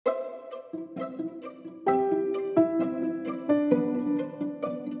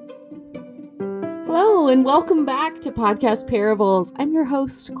Hello, and welcome back to Podcast Parables. I'm your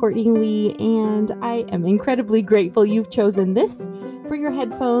host, Courtney Lee, and I am incredibly grateful you've chosen this for your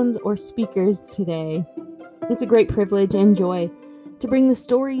headphones or speakers today. It's a great privilege and joy to bring the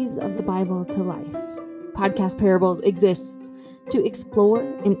stories of the Bible to life. Podcast Parables exists to explore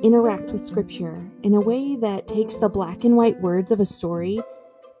and interact with Scripture in a way that takes the black and white words of a story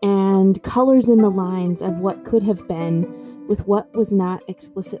and colors in the lines of what could have been with what was not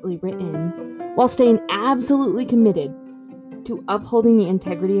explicitly written, while staying absolutely committed to upholding the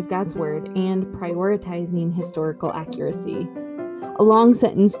integrity of God's Word and prioritizing historical accuracy. A long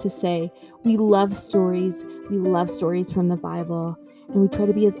sentence to say, we love stories from the Bible, and we try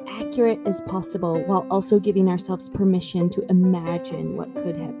to be as accurate as possible while also giving ourselves permission to imagine what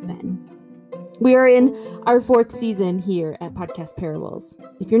could have been. We are in our 4th season here at Podcast Parables.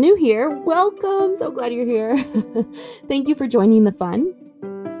 If you're new here, welcome. So glad you're here. Thank you for joining the fun.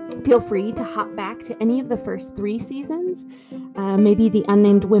 Feel free to hop back to any of the first 3 seasons, maybe the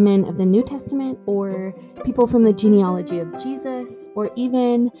unnamed women of the New Testament, or people from the genealogy of Jesus, or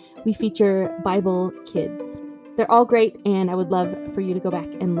even we feature Bible kids. They're all great, and I would love for you to go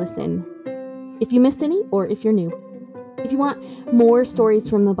back and listen if you missed any or if you're new. If you want more stories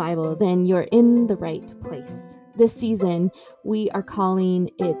from the Bible, then you're in the right place. This season, we are calling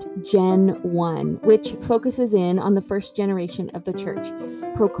it Gen 1, which focuses in on the first generation of the church,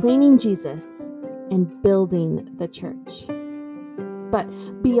 proclaiming Jesus and building the church. But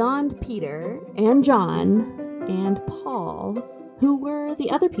beyond Peter and John and Paul, who were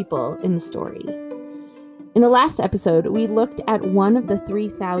the other people in the story? In the last episode, we looked at one of the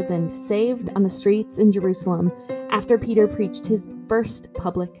 3,000 saved on the streets in Jerusalem after Peter preached his first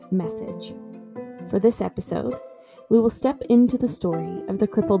public message. For this episode, we will step into the story of the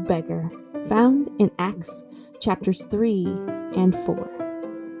crippled beggar found in Acts chapters 3 and 4.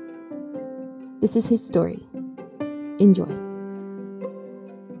 This is his story. Enjoy.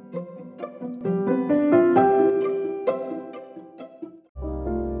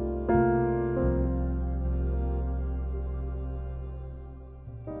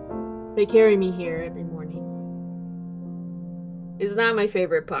 They carry me here every morning. It's not my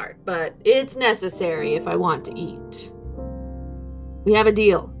favorite part, but it's necessary if I want to eat. We have a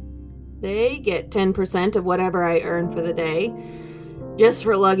deal. They get 10% of whatever I earn for the day, just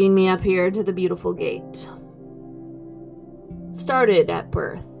for lugging me up here to the beautiful gate. Started at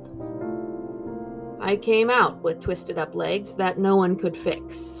birth. I came out with twisted up legs that no one could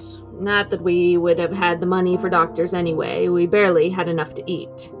fix. Not that we would have had the money for doctors anyway, we barely had enough to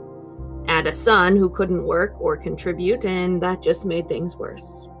eat. Add a son who couldn't work or contribute, and that just made things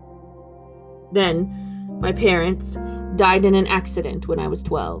worse. Then, my parents died in an accident when I was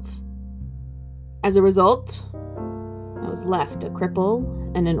 12. As a result, I was left a cripple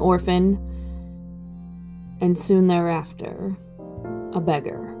and an orphan, and soon thereafter, a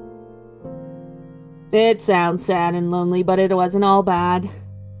beggar. It sounds sad and lonely, but it wasn't all bad.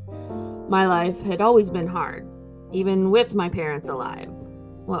 My life had always been hard, even with my parents alive.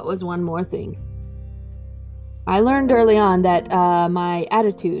 What was one more thing? I learned early on that my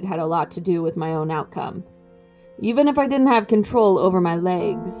attitude had a lot to do with my own outcome. Even if I didn't have control over my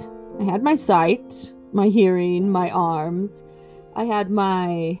legs, I had my sight, my hearing, my arms. I had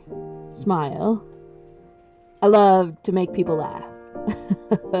my smile. I loved to make people laugh.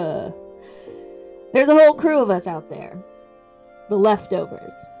 There's a whole crew of us out there. The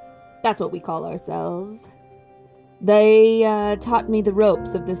leftovers. That's what we call ourselves. They taught me the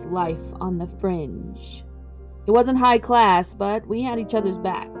ropes of this life on the fringe. It wasn't high class, but we had each other's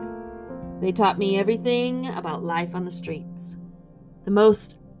back. They taught me everything about life on the streets. The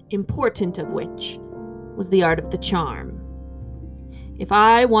most important of which was the art of the charm. If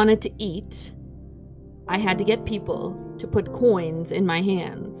I wanted to eat, I had to get people to put coins in my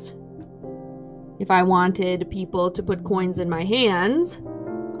hands. If I wanted people to put coins in my hands,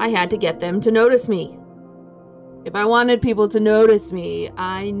 I had to get them to notice me. If I wanted people to notice me,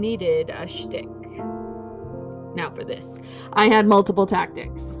 I needed a shtick. Now for this. I had multiple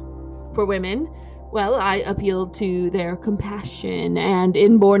tactics. For women, well, I appealed to their compassion and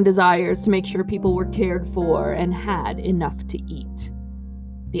inborn desires to make sure people were cared for and had enough to eat.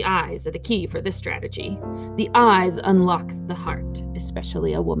 The eyes are the key for this strategy. The eyes unlock the heart,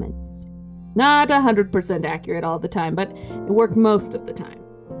 especially a woman's. Not 100% accurate all the time, but it worked most of the time.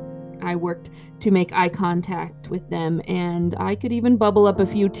 I worked to make eye contact with them, and I could even bubble up a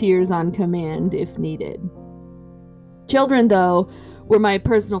few tears on command if needed. Children, though, were my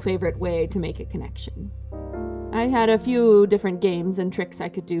personal favorite way to make a connection. I I had a few different games and tricks I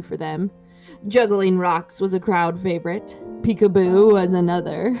could do for them. Juggling rocks was a crowd favorite. Peekaboo was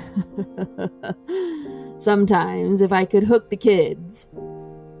another. Sometimes, if I could hook the kids,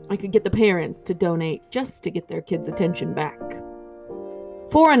 I could get the parents to donate just to get their kids' attention back.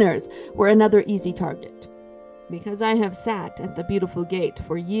 Foreigners were another easy target, because I have sat at the beautiful gate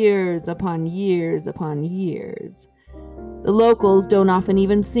for years upon years upon years. The locals don't often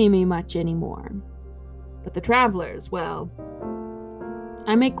even see me much anymore. But the travelers, well,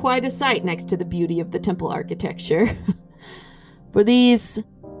 I make quite a sight next to the beauty of the temple architecture. For these,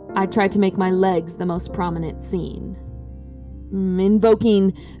 I try to make my legs the most prominent seen,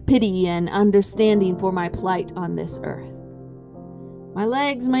 invoking pity and understanding for my plight on this earth. My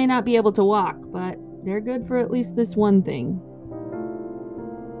legs may not be able to walk, but they're good for at least this one thing.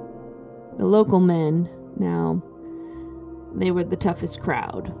 The local men, now, they were the toughest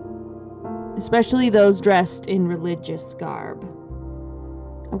crowd, especially those dressed in religious garb.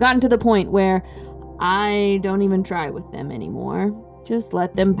 I've gotten to the point where I don't even try with them anymore. Just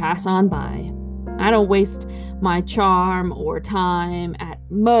let them pass on by. I don't waste my charm or time, at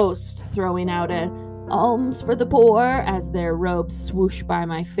most throwing out a alms for the poor as their robes swoosh by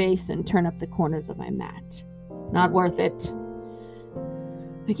my face and turn up the corners of my mat. Not worth it.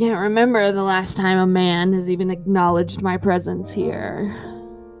 I can't remember the last time a man has even acknowledged my presence here.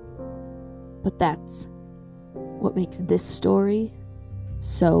 But that's what makes this story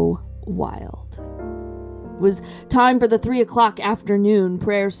so wild. It was time for the 3:00 afternoon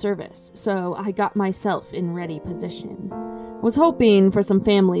prayer service, so I got myself in ready position. I was hoping for some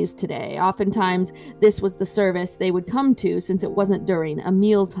families today. Oftentimes, this was the service they would come to since it wasn't during a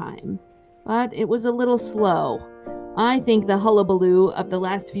mealtime. But it was a little slow. I think the hullabaloo of the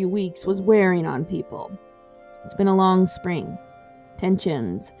last few weeks was wearing on people. It's been a long spring.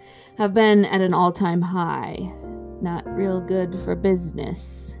 Tensions have been at an all-time high. Not real good for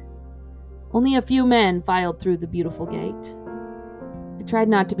business. Only a few men filed through the beautiful gate. I tried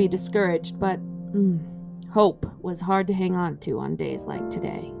not to be discouraged, but hope was hard to hang on to on days like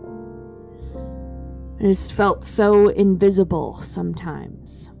today. I just felt so invisible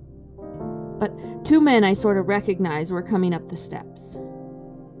sometimes. But two men I sort of recognized were coming up the steps.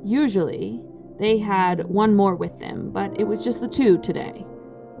 Usually, they had one more with them, but it was just the two today.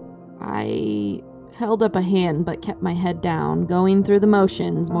 I held up a hand but kept my head down, going through the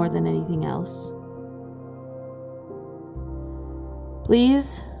motions more than anything else.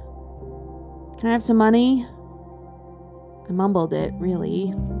 Please? Can I have some money? I mumbled it,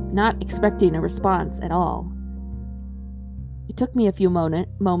 really, not expecting a response at all. It took me a few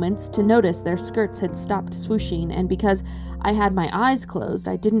moments to notice their skirts had stopped swooshing, and because I had my eyes closed,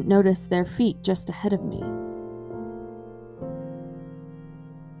 I didn't notice their feet just ahead of me.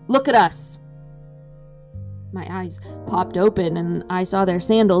 Look at us! My eyes popped open, and I saw their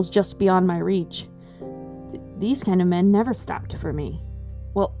sandals just beyond my reach. These kind of men never stopped for me.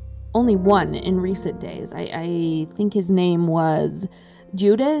 Well, only one in recent days. I think his name was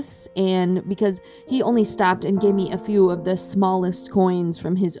Judas, and because he only stopped and gave me a few of the smallest coins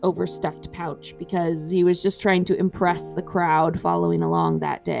from his overstuffed pouch because he was just trying to impress the crowd following along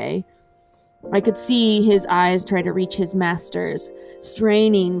that day. I could see his eyes try to reach his master's,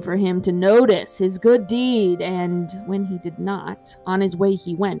 straining for him to notice his good deed, and when he did not, on his way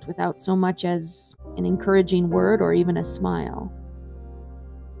he went without so much as an encouraging word or even a smile.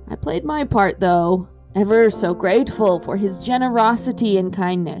 I played my part, though, ever so grateful for his generosity and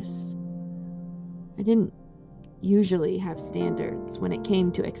kindness. I didn't usually have standards when it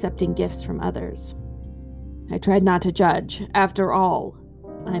came to accepting gifts from others. I tried not to judge. After all,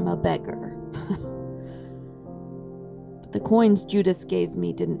 I'm a beggar. But the coins Judas gave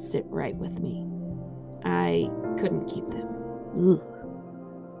me didn't sit right with me. I couldn't keep them. Ugh.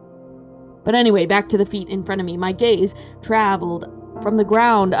 But anyway, back to the feet in front of me. My gaze traveled from the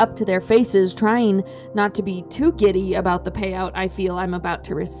ground up to their faces, trying not to be too giddy about the payout I feel I'm about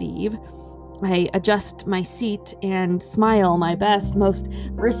to receive. I adjust my seat and smile my best, most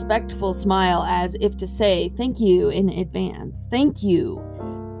respectful smile, as if to say thank you in advance. Thank you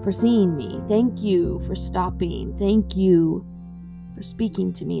for seeing me. Thank you for stopping. Thank you for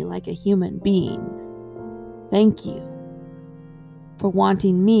speaking to me like a human being. Thank you for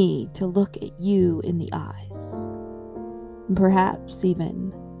wanting me to look at you in the eyes. Perhaps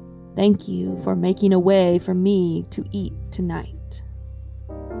even thank you for making a way for me to eat tonight.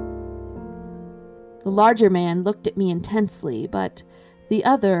 The larger man looked at me intensely, but the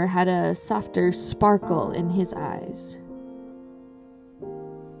other had a softer sparkle in his eyes.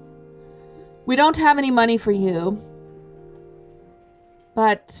 We don't have any money for you,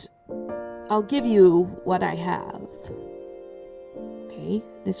 but I'll give you what I have. Okay,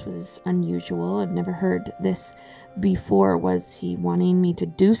 this was unusual. I've never heard this before. Was he wanting me to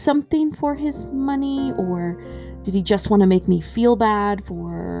do something for his money, or did he just want to make me feel bad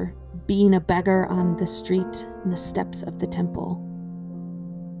for being a beggar on the street and the steps of the temple?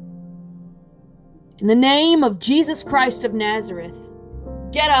 In the name of Jesus Christ of Nazareth,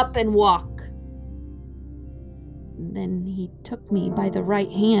 get up and walk. Then he took me by the right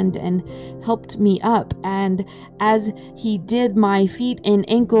hand and helped me up, and as he did, my feet and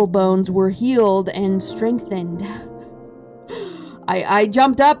ankle bones were healed and strengthened. I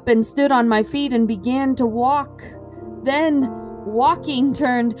jumped up and stood on my feet and began to walk. Then walking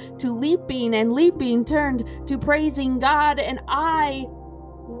turned to leaping, and leaping turned to praising God, and I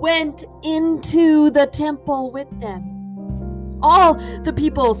went into the temple with them. All the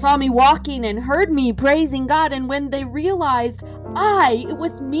people saw me walking and heard me praising God, and when they realized it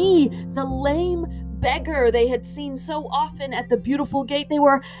was me, the lame beggar they had seen so often at the beautiful gate, they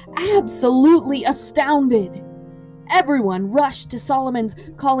were absolutely astounded. Everyone rushed to Solomon's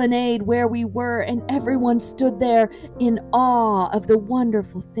colonnade where we were, and everyone stood there in awe of the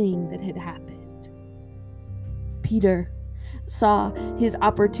wonderful thing that had happened. Peter saw his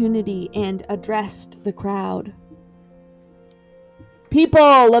opportunity and addressed the crowd.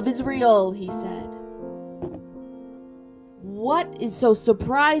 "People of Israel," he said, "what is so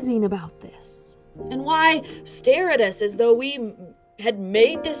surprising about this? And why stare at us as though we had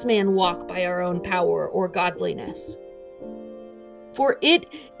made this man walk by our own power or godliness? For it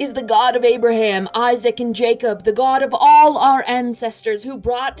is the God of Abraham, Isaac, and Jacob, the God of all our ancestors, who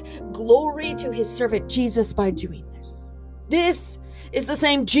brought glory to his servant Jesus by doing this. This is the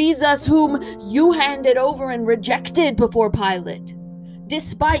same Jesus whom you handed over and rejected before Pilate,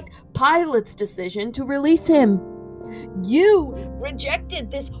 despite Pilate's decision to release him. You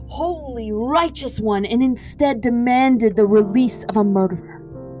rejected this holy, righteous one and instead demanded the release of a murderer.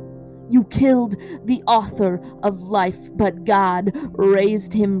 You killed the author of life, but God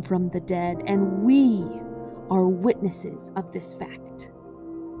raised him from the dead, and we are witnesses of this fact.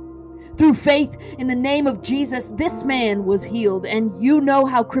 Through faith in the name of Jesus, this man was healed, and you know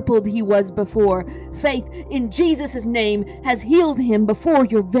how crippled he was before. Faith in Jesus' name has healed him before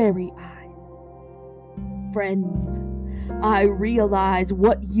your very eyes. Friends, I realize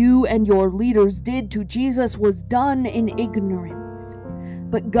what you and your leaders did to Jesus was done in ignorance,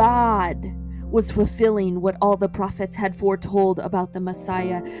 but God was fulfilling what all the prophets had foretold about the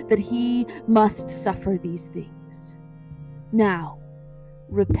Messiah, that he must suffer these things. Now,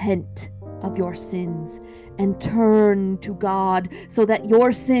 repent of your sins and turn to God so that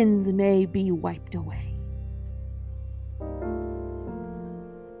your sins may be wiped away."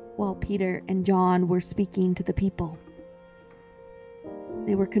 While Peter and John were speaking to the people,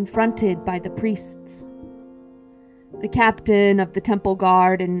 they were confronted by the priests, the captain of the temple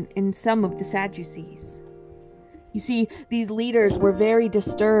guard, and some of the Sadducees. You see, these leaders were very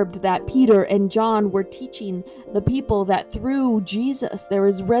disturbed that Peter and John were teaching the people that through Jesus there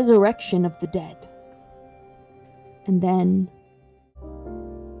is resurrection of the dead. And then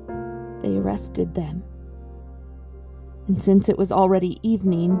they arrested them. And since it was already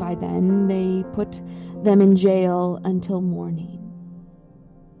evening by then, they put them in jail until morning.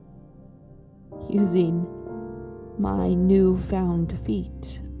 Using my newfound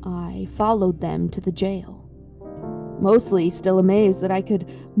feet, I followed them to the jail, mostly still amazed that I could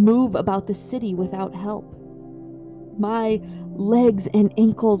move about the city without help. My legs and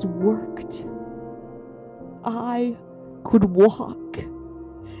ankles worked. I could walk.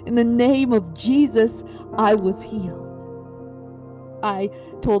 In the name of Jesus, I was healed. I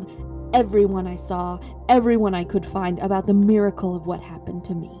told everyone I saw, everyone I could find, about the miracle of what happened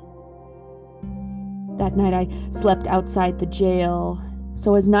to me. That night I slept outside the jail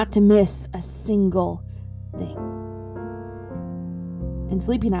so as not to miss a single thing. And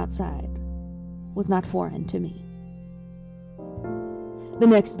sleeping outside was not foreign to me. The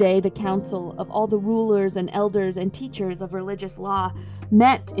next day, the council of all the rulers and elders and teachers of religious law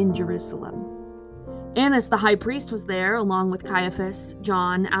met in Jerusalem. Annas the high priest was there, along with Caiaphas,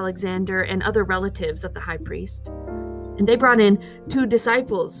 John, Alexander, and other relatives of the high priest. And they brought in 2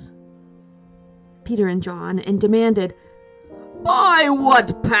 disciples, Peter and John, and demanded, "By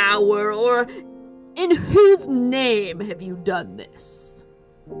what power or in whose name have you done this?"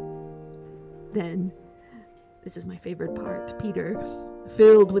 Then, this is my favorite part, Peter,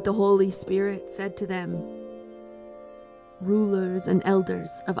 filled with the Holy Spirit, said to them, "Rulers and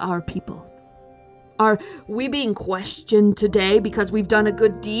elders of our people, are we being questioned today because we've done a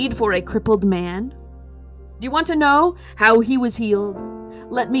good deed for a crippled man? Do you want to know how he was healed?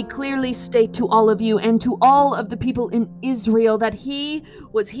 let me clearly state to all of you and to all of the people in Israel that he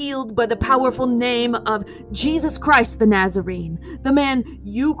was healed by the powerful name of Jesus Christ the Nazarene, the man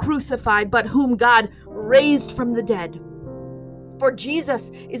you crucified, but whom God raised from the dead. For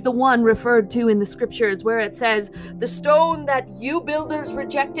Jesus is the one referred to in the scriptures where it says, "The stone that you builders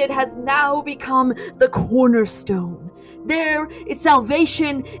rejected has now become the cornerstone. There is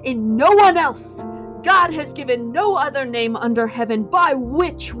salvation in no one else. God has given no other name under heaven by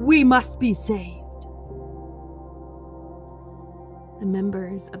which we must be saved." The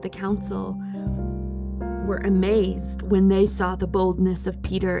members of the council were amazed when they saw the boldness of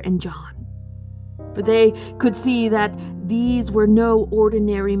Peter and John. For they could see that these were no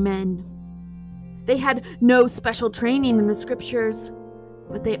ordinary men. They had no special training in the scriptures,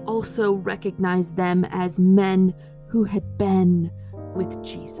 but they also recognized them as men who had been with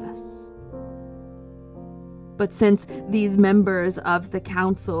Jesus. But since these members of the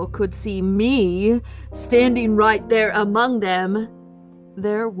council could see me standing right there among them,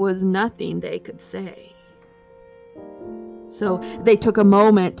 there was nothing they could say. So they took a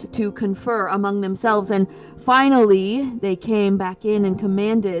moment to confer among themselves, and finally they came back in and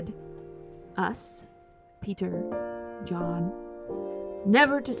commanded us, Peter, John,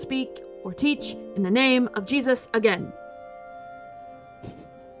 never to speak or teach in the name of Jesus again.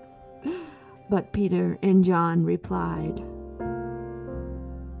 But Peter and John replied,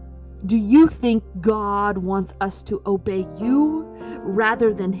 "Do you think God wants us to obey you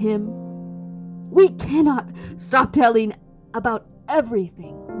rather than him? We cannot stop telling about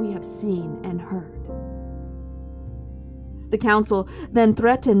everything we have seen and heard." The council then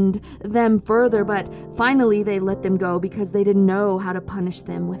threatened them further, but finally they let them go because they didn't know how to punish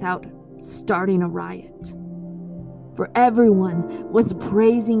them without starting a riot. For everyone was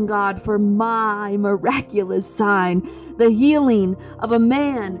praising God for my miraculous sign, the healing of a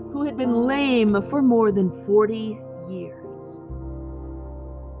man who had been lame for more than 40 years.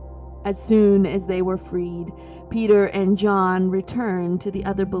 As soon as they were freed, Peter and John returned to the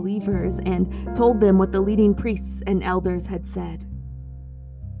other believers and told them what the leading priests and elders had said.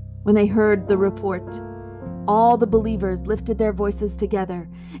 When they heard the report, all the believers lifted their voices together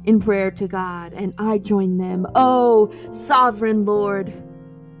in prayer to God, and I joined them. "Oh, sovereign Lord,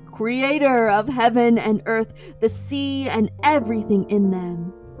 creator of heaven and earth, the sea and everything in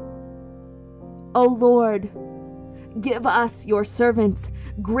them. Oh Lord, give us, your servants,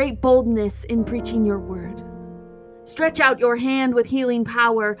 great boldness in preaching your word. Stretch out your hand with healing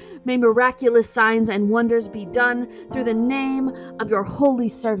power. May miraculous signs and wonders be done through the name of your holy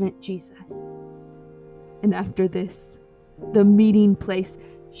servant Jesus." And after this, the meeting place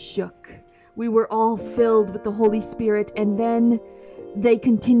shook. We were all filled with the Holy Spirit, and then they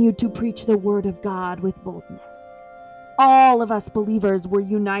continued to preach the word of God with boldness. All of us believers were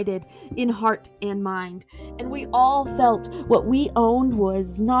united in heart and mind, and we all felt what we owned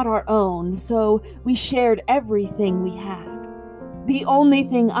was not our own, so we shared everything we had. The only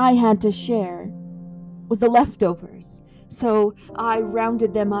thing I had to share was the leftovers, so I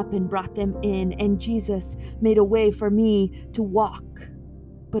rounded them up and brought them in, and Jesus made a way for me to walk.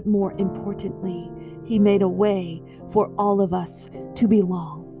 But more importantly, he made a way for all of us to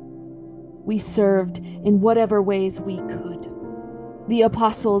belong. We served in whatever ways we could. The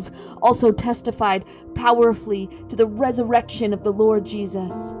apostles also testified powerfully to the resurrection of the Lord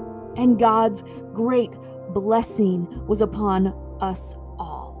Jesus, and God's great blessing was upon us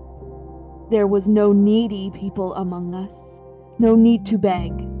all. There was no needy people among us, no need to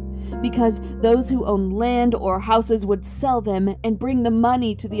beg, because those who owned land or houses would sell them and bring the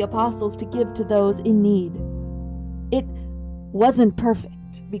money to the apostles to give to those in need. It wasn't perfect,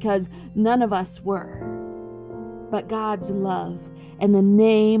 because none of us were. But God's love and the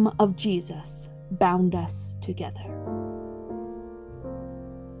name of Jesus bound us together.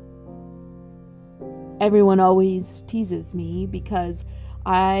 Everyone always teases me because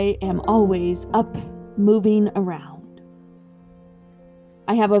I am always up, moving around.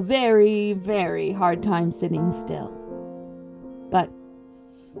 I have a very, very hard time sitting still. But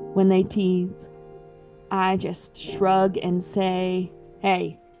when they tease, I just shrug and say,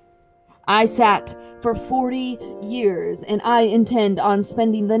 "Hey, I sat for 40 years, and I intend on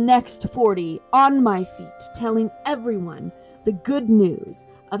spending the next 40 on my feet telling everyone the good news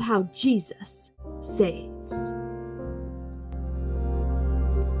of how Jesus saves."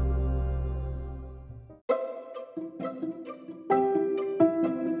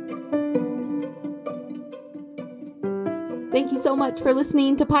 Thank you so much for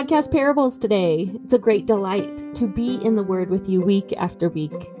listening to Podcast Parables today. It's a great delight to be in the Word with you week after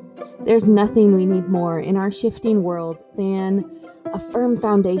week. There's nothing we need more in our shifting world than a firm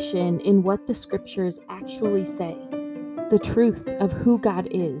foundation in what the scriptures actually say, the truth of who God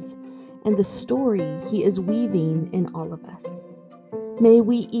is, and the story he is weaving in all of us. May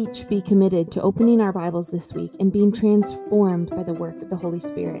we each be committed to opening our Bibles this week and being transformed by the work of the Holy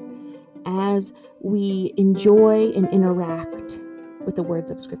Spirit as we enjoy and interact with the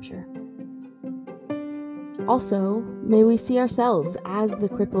words of Scripture. Also, may we see ourselves as the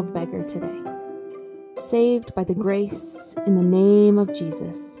crippled beggar today, saved by the grace in the name of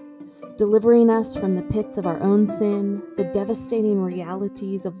Jesus, delivering us from the pits of our own sin, the devastating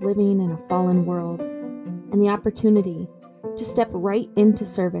realities of living in a fallen world, and the opportunity to step right into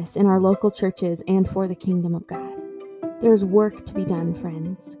service in our local churches and for the kingdom of God. There's work to be done,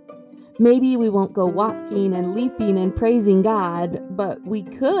 friends. Maybe we won't go walking and leaping and praising God, but we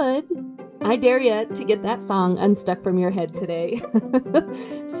could. I dare you to get that song unstuck from your head today.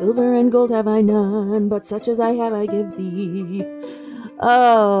 Silver and gold have I none, but such as I have I give thee.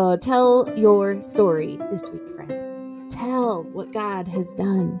 Oh, tell your story this week, friends. Tell what God has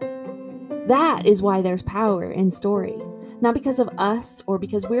done. That is why there's power in story. Not because of us or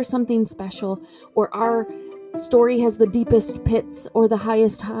because we're something special or our story has the deepest pits or the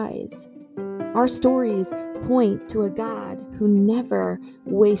highest highs. Our stories point to a God who never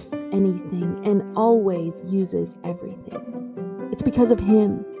wastes anything and always uses everything. It's because of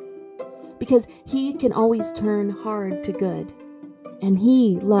him. Because he can always turn hard to good. And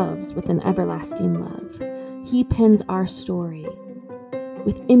he loves with an everlasting love. He pens our story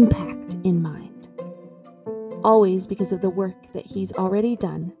with impact in mind. Always because of the work that he's already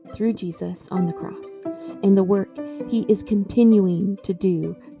done through Jesus on the cross and the work he is continuing to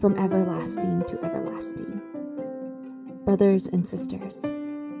do from everlasting to everlasting. Brothers and sisters,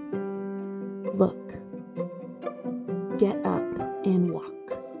 look, get up and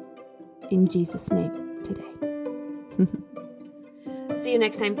walk in Jesus' name today. See you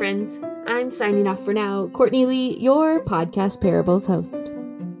next time, friends. I'm signing off for now. Courtney Lee, your Podcast Parables host.